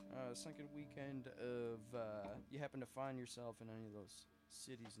Milwaukee, second weekend of, you happen to find yourself in any of those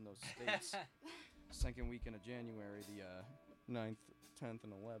cities in those states, second weekend of January, the 9th, 10th,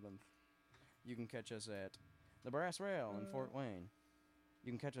 and 11th, you can catch us at the Brass Rail in Fort Wayne.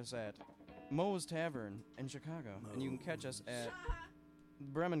 You can catch us at Moe's Tavern in Chicago. And you can catch us at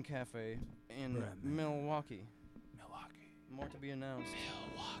Bremen Cafe in Milwaukee. More to be announced.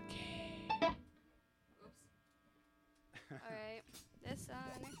 Oops. Alright. This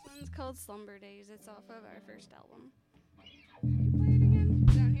next one's called Slumber Days. It's off of our first album. Can you play it again?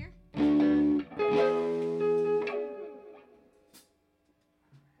 Down here?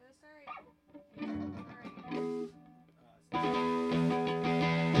 Sorry. Alright.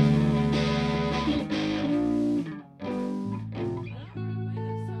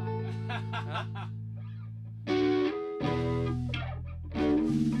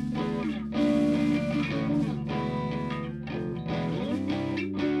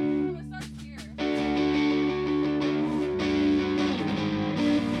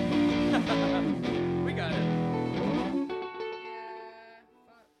 We got it.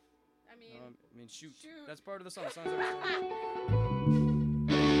 Shoot. Shoot. That's part of the song. The song's already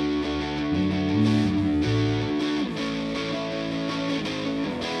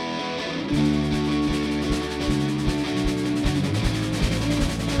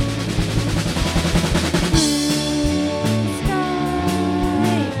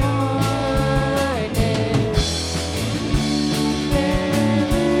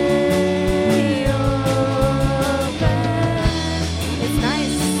It's nice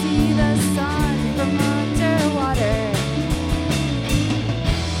to see the sun from underwater.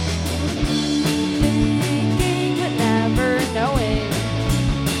 Thinking but never knowing.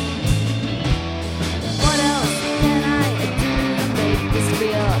 What else can I do to make this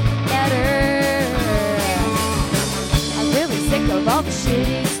feel better? I'm really sick of all the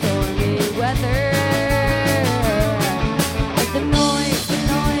shitty stormy weather. Like the noise,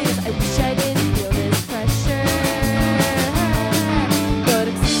 I wish I didn't feel this pressure. But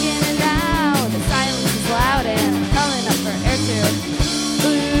I'm singing it now, the silence is loud and I'm calling up for air too.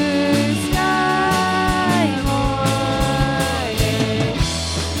 Blue sky morning,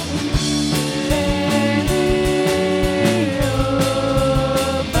 barely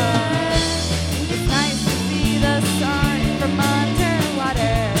open. It's nice to see the sun from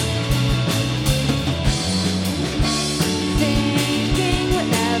underwater. Thinking but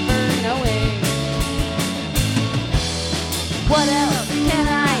never knowing. What else can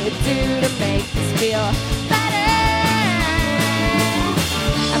I do to make this feel better?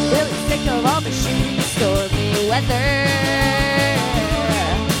 I'm really sick of all the shitty stormy weather.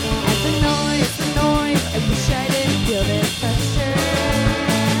 And the noise, I wish I didn't feel this pressure.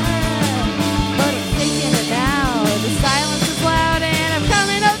 But I'm thinking it now, the silence is loud and I'm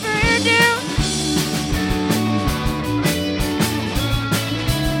coming up for air too.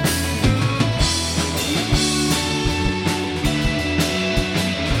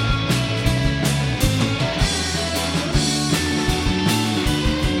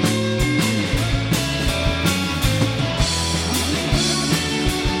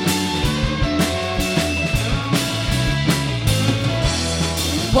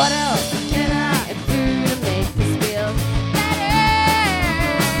 What else can I do to make this feel better?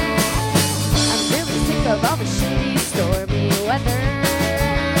 I'm really sick of all the shitty stormy weather.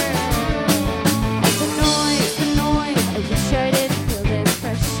 And the noise, I wish I didn't feel this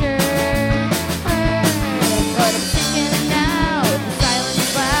pressure.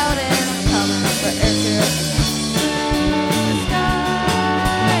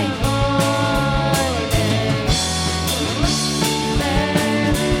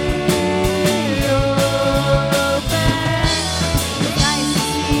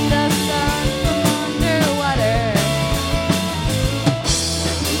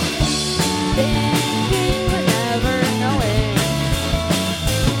 thing with never knowing.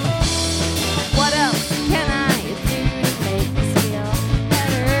 What else can I do to make this feel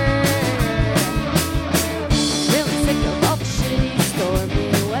better? Really sick of all the shitty stormy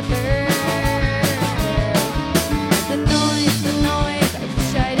weather. The noise, I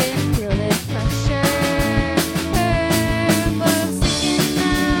wish I didn't feel this pressure. But I'm sinking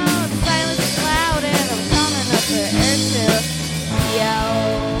now, the silence is loud and I'm coming up for air to yell.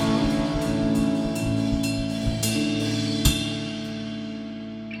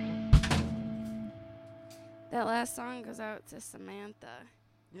 That last song goes out to Samantha.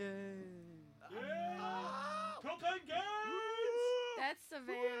 Yay. That's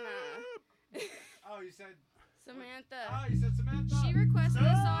Savannah. Oh, you said. Samantha. Oh, you said Samantha. She requested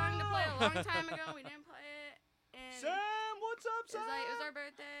a song to play a long time ago. We didn't play it. And Sam, what's up, it was our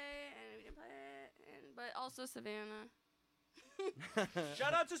birthday, and we didn't play it. But also Savannah.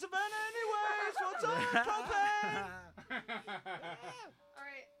 Shout out to Savannah anyways. What's up, propane? All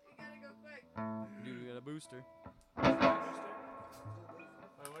right, we gotta go quick. Dude, we got a booster. Wait,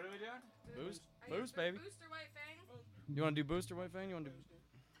 what are we doing? Boost, baby. Booster White Fang. You want to do booster, White Fang? You want to do...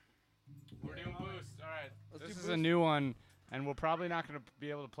 We're doing boost. All right. Let's This do is a boost. new one, and we're probably not going to be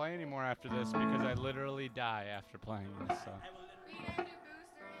able to play anymore after this because I literally die after playing this. So. We gotta do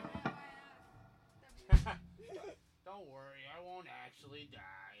Booster and Don't worry, I won't actually die.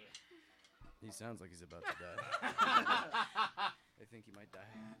 He sounds like he's about to die. I think he might die.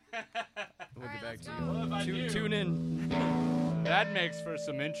 We'll Alright, get back let's to go. Well, if I you. do- Tune in. That makes for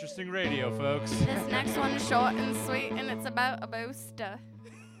some interesting radio, folks. This next one is short and sweet, and it's about a booster.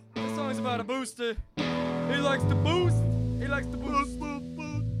 This song's about a booster. He likes to boost. He likes to boost.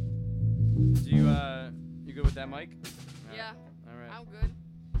 Do you good with that mic? Yeah, All right. I'm good.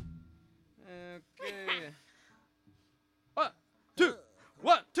 Okay.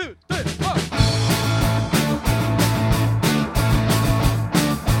 1, 2, 3, 4.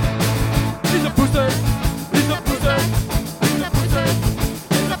 He's a booster. He's a booster. He's a booster.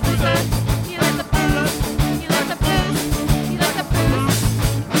 He's a booster. He likes the boost. He likes the boost. He likes the boost.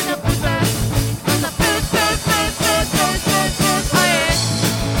 He's a booster. He's a boost. Boost. Boost. Boost. Boost. Boost. Boost. Oh yeah.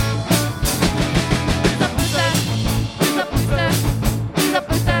 He's a booster. He's a booster. He's a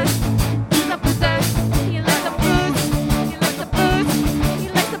booster. He's a booster. He likes the boost. He likes the boost. He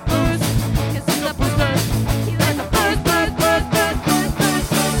likes the boost.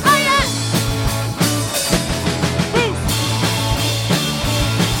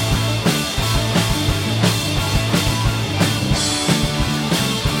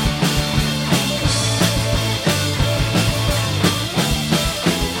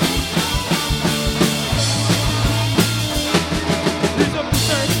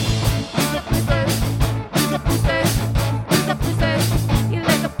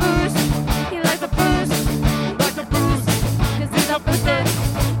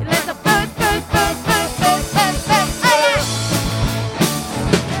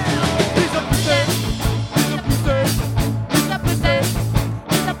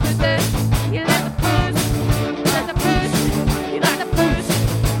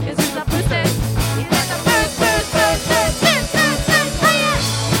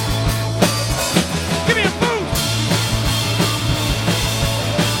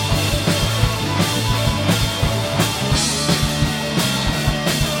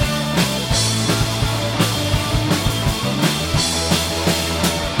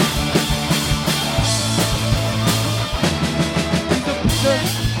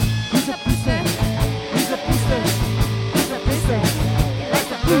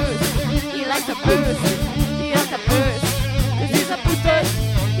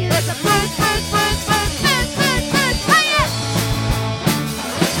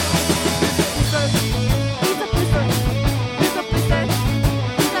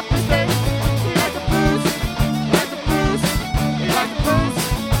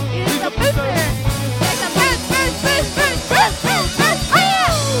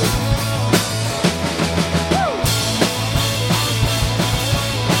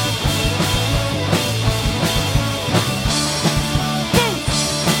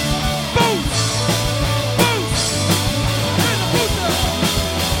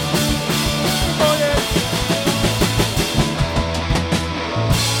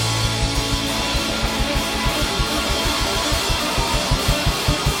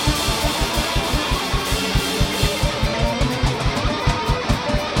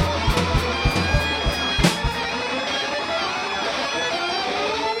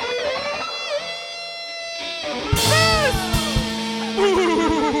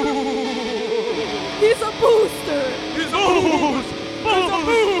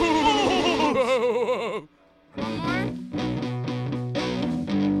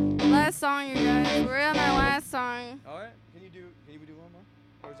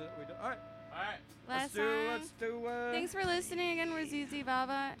 is it? We do? All right. Last Let's song. do. Thanks for listening again. We're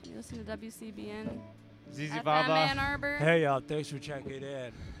Zzvava. You listen to WCBN. FM Zzvava. Ann Arbor. Hey, y'all. Thanks for checking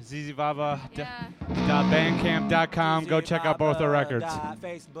in. Zzvava. Yeah. Bandcamp.com. Go check out both our records.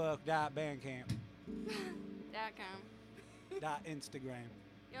 Facebook.bandcamp. .com. Instagram.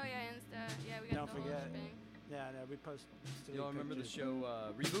 Oh yeah, Insta. Yeah, we got Don't the whole forget. shebang. Yeah, no, we post. Y'all remember the show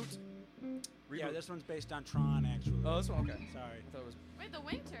Reboot? Yeah, this one's based on Tron, actually. Oh, this one. Okay. Sorry. I thought it was Wait, the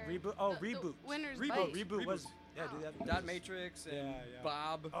winter. Reboot. Oh, The Reboot. Winter's Reboot. Bite. Reboot was. Yeah, do that. Dot Matrix and Yeah, yeah.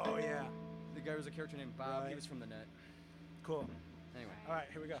 Bob. Oh yeah. The guy was a character named Bob. He Right. was from the net. Cool. Anyway. All right,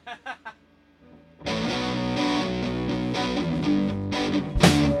 here we go.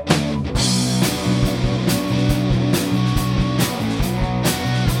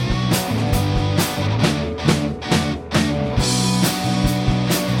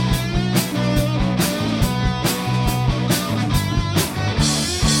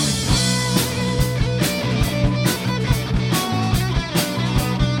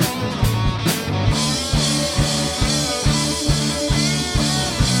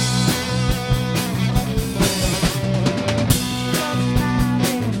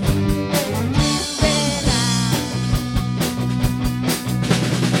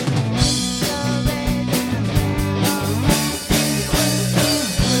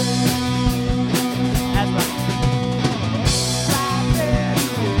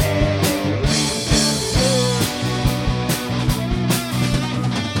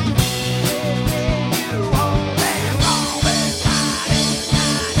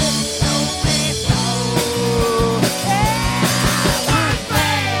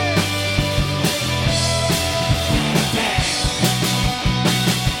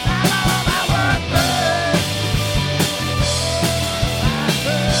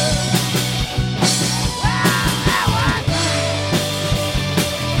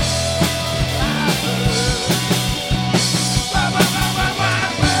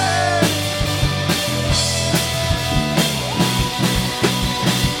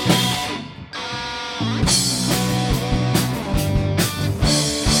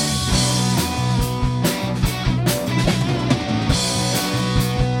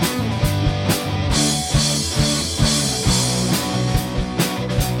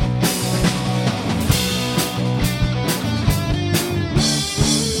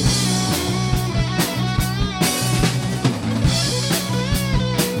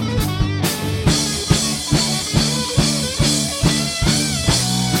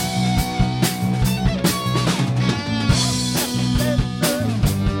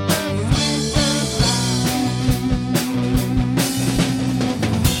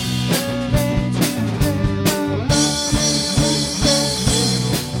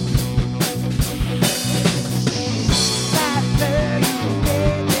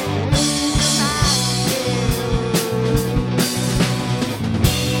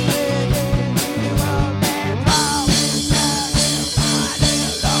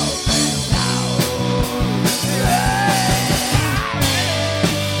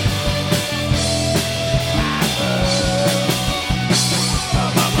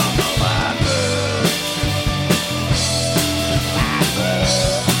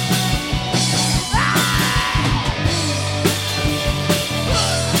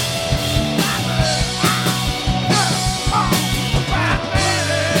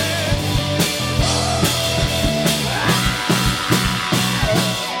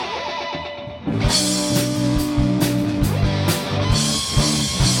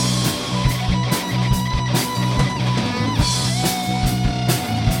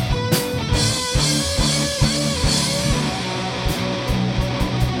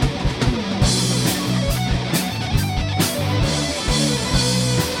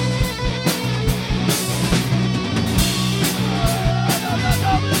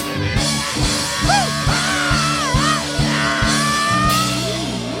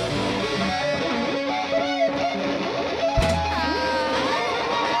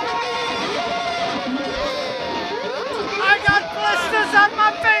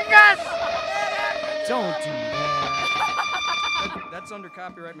 Don't do that. That's under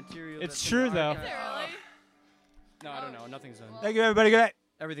copyright material. It's that's true, in the though. Is archive. it really? No, I don't know. Nothing's done. Thank you, everybody. Good night.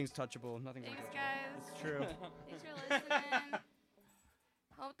 Everything's touchable. Nothing's Thanks, untouchable. guys. It's true. Thanks for listening.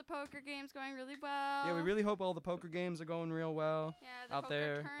 Hope the poker game's going really well. Yeah, we really hope all the poker games are going real well Yeah, the out poker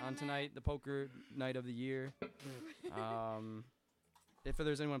there on tournament. tonight, the poker night of the year. If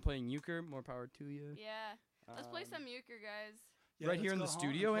there's anyone playing euchre, more power to you. Yeah. Let's play some euchre, guys. Right here in the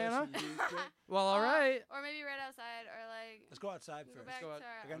studio, Hannah? Hannah? Well, all right. Or maybe right outside, or like Let's go outside go first. back go to out. our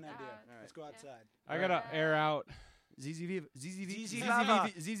I got an the idea. house. Let's go outside. I gotta air out. Zzvava. Zzvava.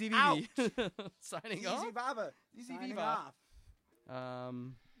 Zzvava. Signing off. Zzvava. Signing off.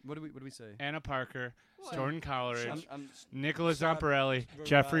 What do we say? Anna Parker, What? Jordan Coleridge, I'm Nicholas Shut- Zamparelli,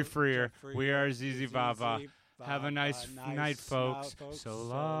 Jeffrey Freer. We are Zzvava. Zzvava. Have a nice night, folks. So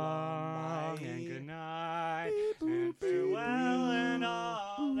long Bye. and good night and farewell and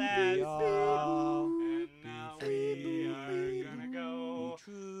all that Be all. And now we are gonna go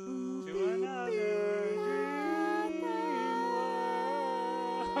to another dream world.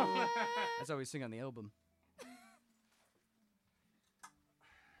 That's how we sing on the album.